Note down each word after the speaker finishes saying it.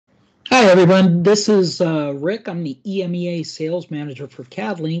Hi, everyone. This is Rick. I'm the EMEA sales manager for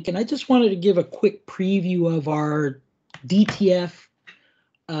CADlink, and I just wanted to give a quick preview of our DTF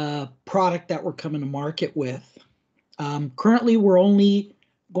product that we're coming to market with. Currently, we're only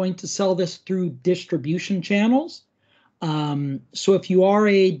going to sell this through distribution channels. So if you are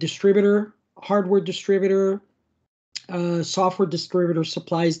a distributor, hardware distributor, software distributor,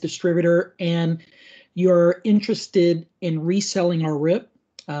 supplies distributor, and you're interested in reselling our RIP,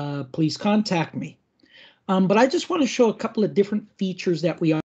 please contact me. But I just want to show a couple of different features that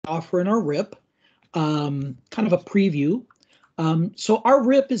we offer in our RIP, kind of a preview. So our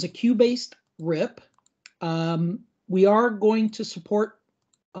RIP is a queue-based RIP. We are going to support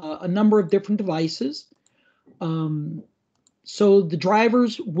a number of different devices. So the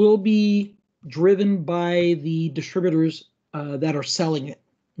drivers will be driven by the distributors that are selling it.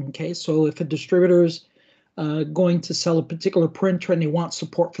 Okay, so if a distributor's going to sell a particular printer and they want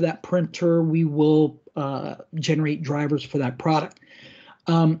support for that printer, we will generate drivers for that product.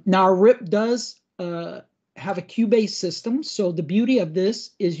 Now, our RIP does have a queue-based system. So the beauty of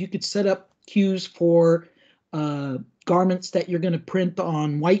this is you could set up queues for garments that you're going to print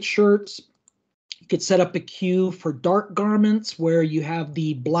on white shirts. You could set up a queue for dark garments where you have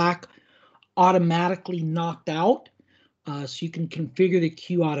the black automatically knocked out. So you can configure the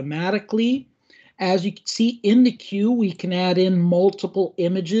queue automatically. As you can see in the queue, we can add in multiple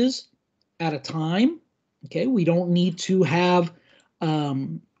images at a time. Okay, we don't need to have,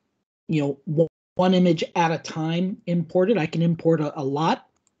 one image at a time imported. I can import a lot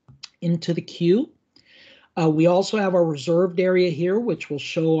into the queue. We also have our reserved area here, which will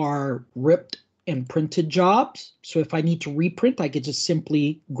show our ripped and printed jobs. So if I need to reprint, I could just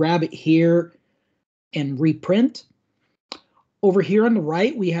simply grab it here and reprint. Over here on the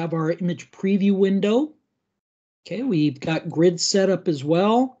right, we have our image preview window. Okay, we've got grid setup as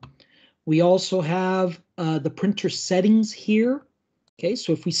well. We also have the printer settings here. Okay,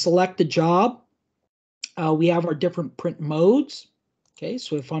 so if we select a job, we have our different print modes. Okay,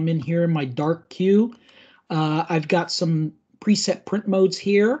 so if I'm in here in my dark queue, I've got some preset print modes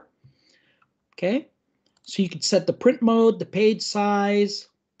here. Okay, so you can set the print mode, the page size,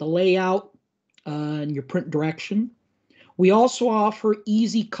 the layout, and your print direction. We also offer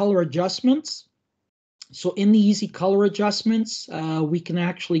easy color adjustments. So in the easy color adjustments, we can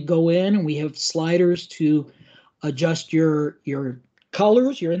actually go in and we have sliders to adjust your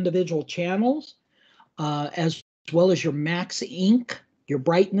colors, your individual channels, as well as your max ink, your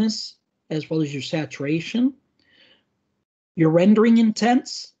brightness, as well as your saturation. Your rendering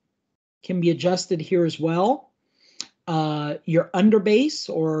intents can be adjusted here as well. Your underbase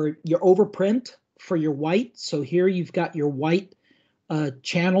or your overprint for your white. So here you've got your white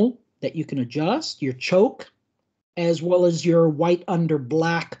channel that you can adjust, your choke, as well as your white under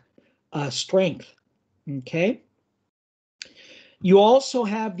black strength. Okay. You also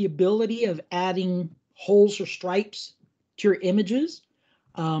have the ability of adding holes or stripes to your images.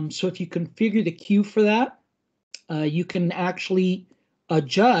 So if you configure the queue for that, you can actually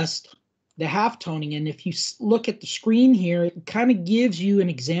adjust the halftoning. And if you look at the screen here, it kind of gives you an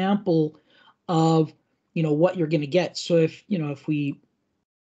example of what you're going to get. So if we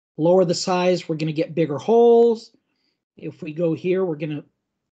lower the size, we're going to get bigger holes. If we go here, we're going to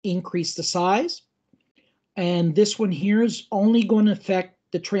increase the size. And this one here is only going to affect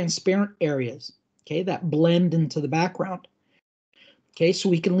the transparent areas, okay, that blend into the background. Okay, so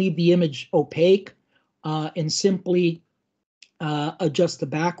we can leave the image opaque and simply adjust the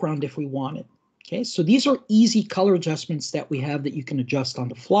background if we want it. Okay, so these are easy color adjustments that we have that you can adjust on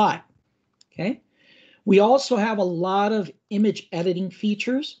the fly. Okay, we also have a lot of image editing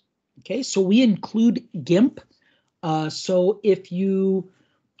features. Okay, so we include GIMP. So if you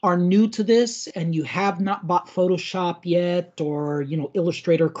are new to this and you have not bought Photoshop yet, or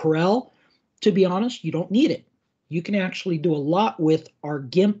Illustrator, Corel, to be honest, you don't need it. You can actually do a lot with our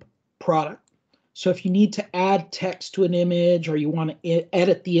GIMP product. So if you need to add text to an image or you want to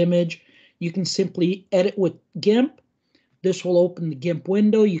edit the image, you can simply edit with GIMP. This will open the GIMP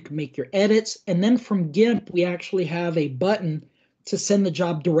window. You can make your edits. And then from GIMP, we actually have a button to send the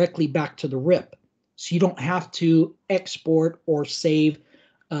job directly back to the RIP. So you don't have to export or save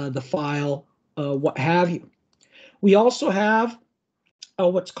the file, what have you. We also have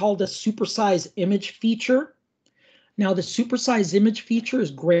what's called a supersize image feature. Now, the supersize image feature is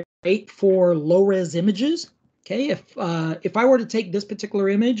great for low-res images. Okay, if I were to take this particular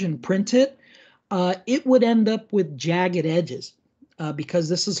image and print it, it would end up with jagged edges because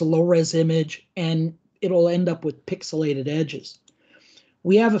this is a low-res image and it'll end up with pixelated edges.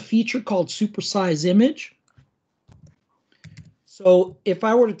 We have a feature called Supersize Image. So if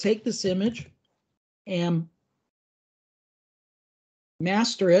I were to take this image and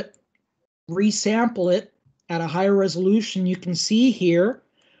master it, resample it at a higher resolution, you can see here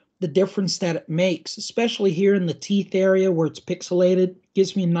the difference that it makes, especially here in the teeth area where it's pixelated.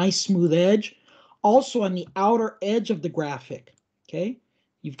 Gives me a nice smooth edge. Also on the outer edge of the graphic, okay,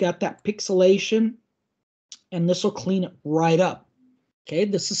 you've got that pixelation, and this will clean it right up. Okay,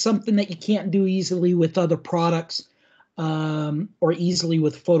 this is something that you can't do easily with other products or easily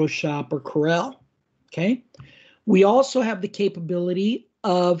with Photoshop or Corel. Okay, we also have the capability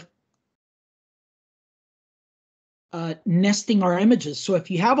of nesting our images. So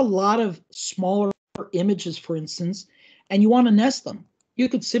if you have a lot of smaller images, for instance, and you want to nest them, you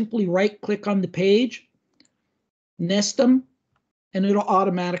could simply right-click on the page, nest them, and it'll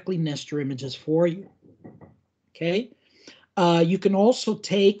automatically nest your images for you. Okay. You can also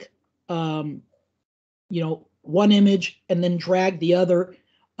take, one image and then drag the other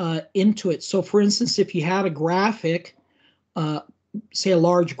into it. So for instance, if you had a graphic, say a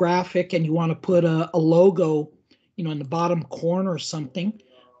large graphic, and you want to put a logo, in the bottom corner or something,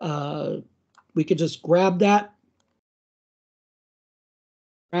 we could just grab that,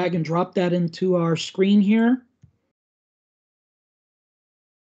 drag and drop that into our screen here.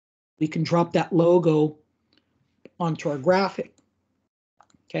 We can drop that logo onto our graphic.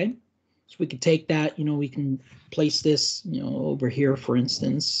 Okay, so we could take that, we can place this, over here, for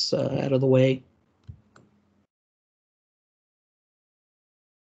instance, out of the way.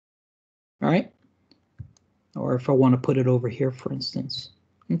 All right. Or if I want to put it over here, for instance.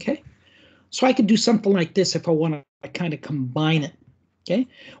 Okay. So I could do something like this if I want to kind of combine it. Okay.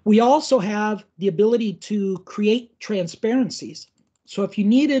 We also have the ability to create transparencies. So if you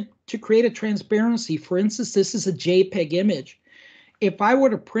needed to create a transparency, for instance, this is a JPEG image. If I were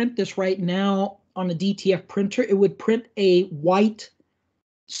to print this right now on a DTF printer, it would print a white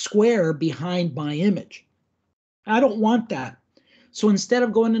square behind my image. I don't want that. So instead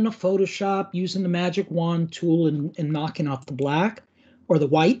of going into Photoshop, using the magic wand tool and knocking out the black, or the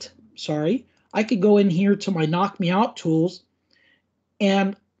white, sorry, I could go in here to my knock me out tools,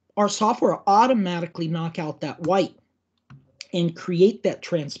 and our software will automatically knock out that white and create that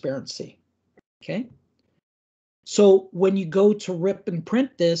transparency. Okay. So when you go to rip and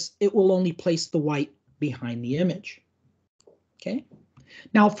print this, it will only place the white behind the image. Okay.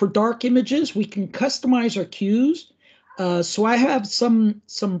 Now for dark images, we can customize our cues. So I have some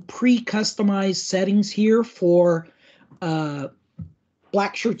pre-customized settings here for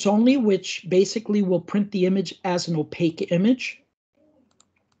black shirts only, which basically will print the image as an opaque image.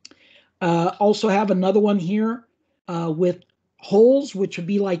 Also have another one here with holes, which would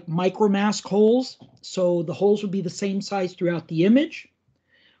be like micro mask holes. So the holes would be the same size throughout the image.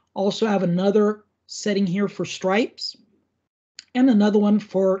 Also have another setting here for stripes, and another one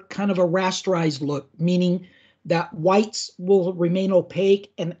for kind of a rasterized look, meaning that whites will remain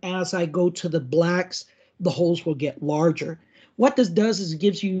opaque, and as I go to the blacks, the holes will get larger. What this does is it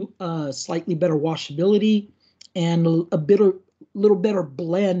gives you slightly better washability and a little better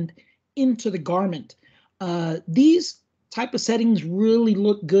blend into the garment. These type of settings really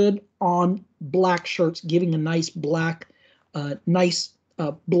look good on black shirts, giving a nice black,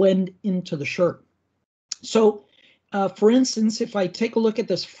 blend into the shirt. So, for instance, if I take a look at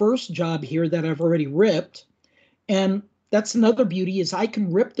this first job here that I've already ripped, and that's another beauty, is I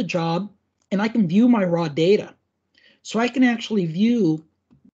can rip the job and I can view my raw data. So I can actually view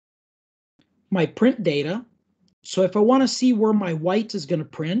my print data. So if I want to see where my white is going to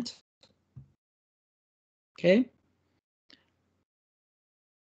print, okay,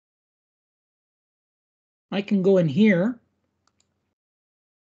 I can go in here,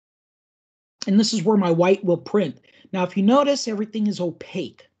 and this is where my white will print. Now, if you notice, everything is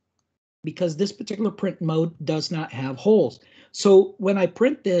opaque because this particular print mode does not have holes. So when I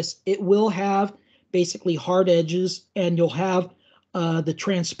print this, it will have basically hard edges, and you'll have the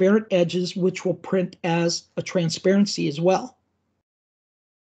transparent edges, which will print as a transparency as well.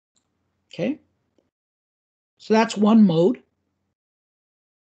 Okay, so that's one mode.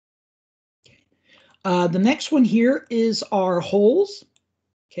 The next one here is our holes.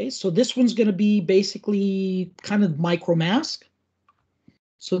 Okay, so this one's going to be basically kind of micro mask.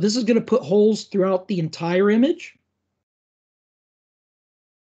 So this is going to put holes throughout the entire image.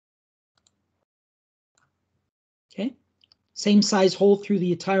 Okay, same size hole through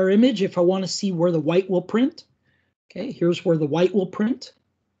the entire image if I want to see where the white will print. Okay, here's where the white will print.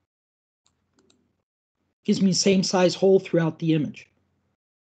 Gives me same size hole throughout the image.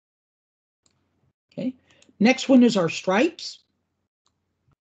 Okay, next one is our stripes.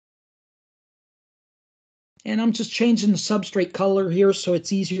 And I'm just changing the substrate color here so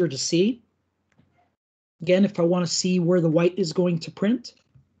it's easier to see. Again, if I want to see where the white is going to print.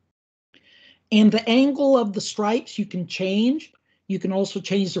 And the angle of the stripes you can change. You can also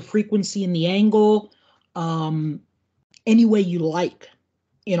change the frequency and the angle any way you like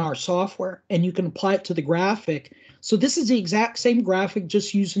in our software, and you can apply it to the graphic. So this is the exact same graphic,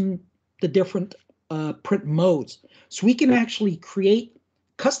 just using the different print modes. So we can actually create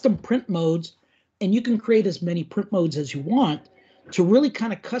custom print modes, and you can create as many print modes as you want to really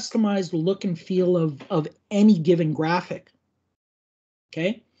kind of customize the look and feel of any given graphic.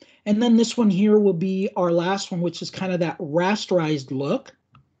 Okay, and then this one here will be our last one, which is kind of that rasterized look,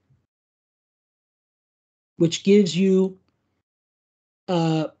 which gives you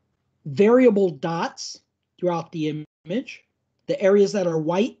variable dots throughout the image. The areas that are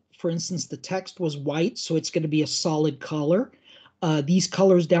white, for instance, the text was white, so it's going to be a solid color. These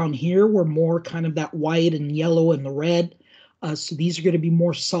colors down here were more kind of that white and yellow and the red. So these are going to be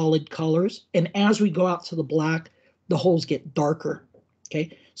more solid colors. And as we go out to the black, the holes get darker.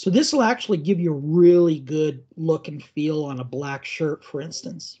 Okay, so this will actually give you a really good look and feel on a black shirt, for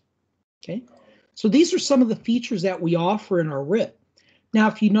instance. Okay, so these are some of the features that we offer in our RIP. Now,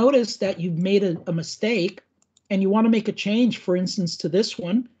 if you notice that you've made a mistake and you want to make a change, for instance, to this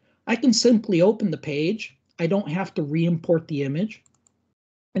one, I can simply open the page. I don't have to re-import the image.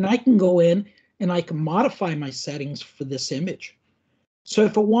 And I can go in and I can modify my settings for this image. So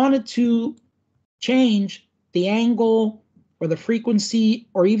if I wanted to change the angle or the frequency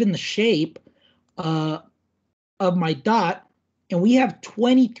or even the shape of my dot, and we have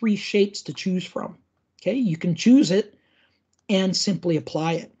 23 shapes to choose from. Okay, you can choose it and simply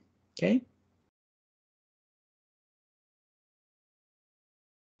apply it. Okay.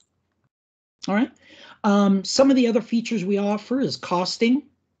 All right. Some of the other features we offer is costing.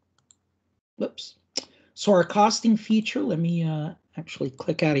 Whoops. So our costing feature, let me actually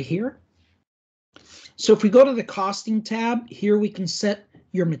click out of here. So if we go to the costing tab, here we can set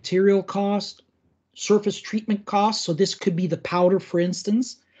your material cost, surface treatment cost. So this could be the powder, for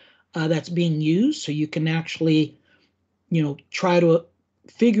instance, that's being used. So you can actually, try to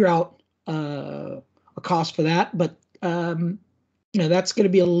figure out a cost for that. But, that's going to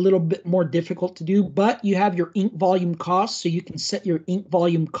be a little bit more difficult to do. But you have your ink volume costs. So you can set your ink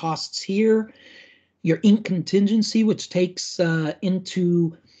volume costs here. Your ink contingency, which takes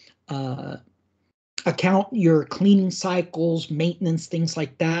into account your cleaning cycles, maintenance, things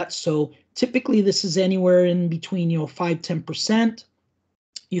like that. So typically this is anywhere in between 5-10%.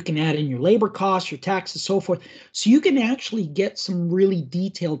 You can add in your labor costs, your taxes, so forth. So you can actually get some really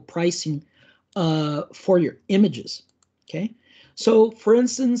detailed pricing for your images. Okay, so for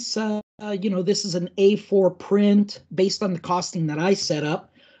instance, this is an A4 print based on the costing that I set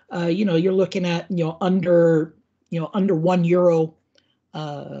up. You're looking at under €1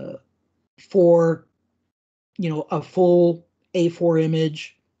 for a full A4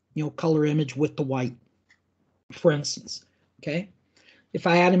 image, color image with the white, for instance. Okay, if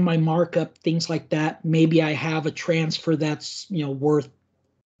I add in my markup, things like that, maybe I have a transfer that's worth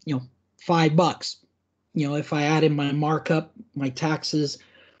 $5. If I add in my markup, my taxes,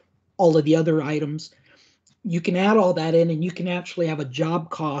 all of the other items, you can add all that in and you can actually have a job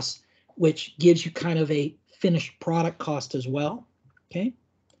cost, which gives you kind of a finished product cost as well. Okay,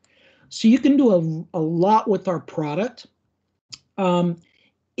 so you can do a lot with our product.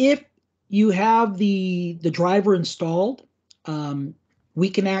 If you have the driver installed, we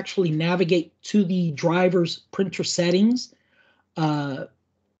can actually navigate to the driver's printer settings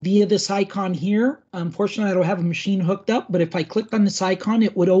via this icon here. Unfortunately, I don't have a machine hooked up, but if I clicked on this icon,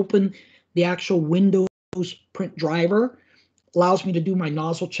 it would open the actual Windows print driver. Allows me to do my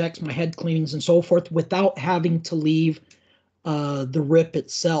nozzle checks, my head cleanings, and so forth without having to leave the RIP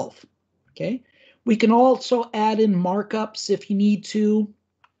itself. Okay, we can also add in markups if you need to.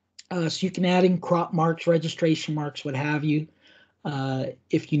 So you can add in crop marks, registration marks, what have you,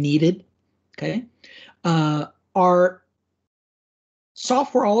 if you needed. Okay, our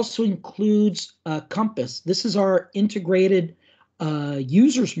software also includes Compass. This is our integrated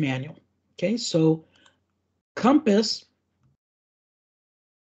user's manual. Okay, so Compass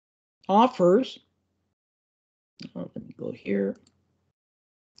offers, let me go here.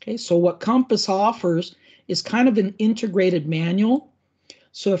 Okay, so what Compass offers is kind of an integrated manual.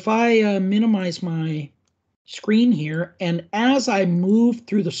 So if I minimize my screen here, and as I move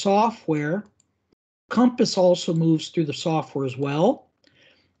through the software, Compass also moves through the software as well.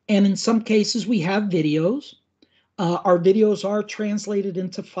 And in some cases, we have videos. Our videos are translated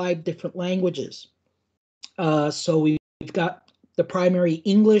into 5 different languages. So we've got the primary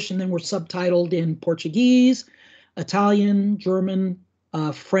English, and then we're subtitled in Portuguese, Italian, German,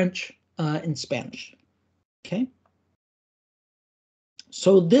 French, and Spanish. Okay.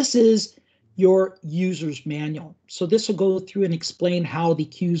 So this is your user's manual. So this will go through and explain how the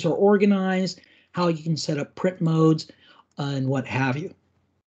cues are organized, how you can set up print modes, and what have you.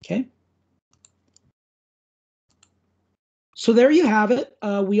 Okay. So there you have it.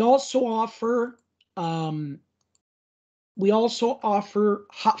 We also offer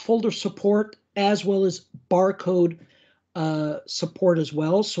hot folder support as well as barcode support as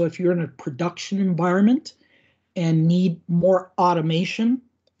well. So if you're in a production environment and need more automation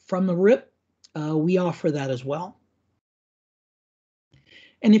from the RIP, we offer that as well.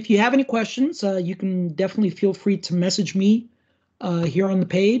 And if you have any questions, you can definitely feel free to message me here on the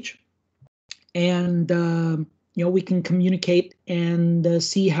page, and we can communicate and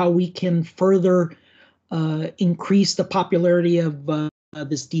see how we can further increase the popularity of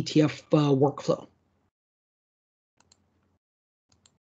this DTF workflow.